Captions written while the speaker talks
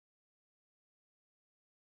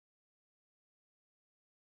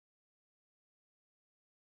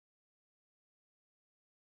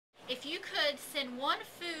If you could send one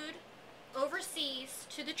food overseas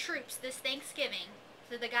to the troops this Thanksgiving,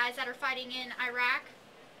 to the guys that are fighting in Iraq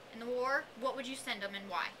in the war, what would you send them and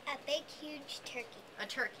why? A big, huge turkey. A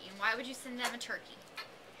turkey. And why would you send them a turkey?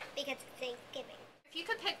 Because it's Thanksgiving. If you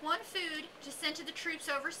could pick one food to send to the troops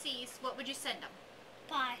overseas, what would you send them?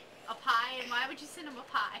 Pie. A pie. And why would you send them a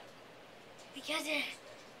pie? Because they're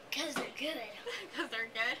good. Because they're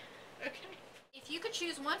good? Okay. If you could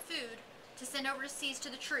choose one food to send overseas to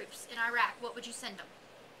the troops in Iraq, what would you send them?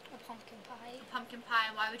 A pumpkin pie. A pumpkin pie.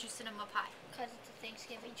 And why would you send them a pie? Because it's a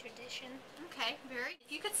Thanksgiving tradition. Okay, very.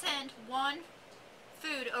 If you could send one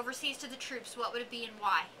food overseas to the troops, what would it be and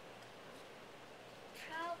why?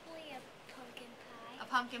 Probably a pumpkin pie. A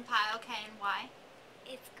pumpkin pie, okay, and why?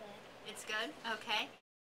 It's good. It's good? Okay.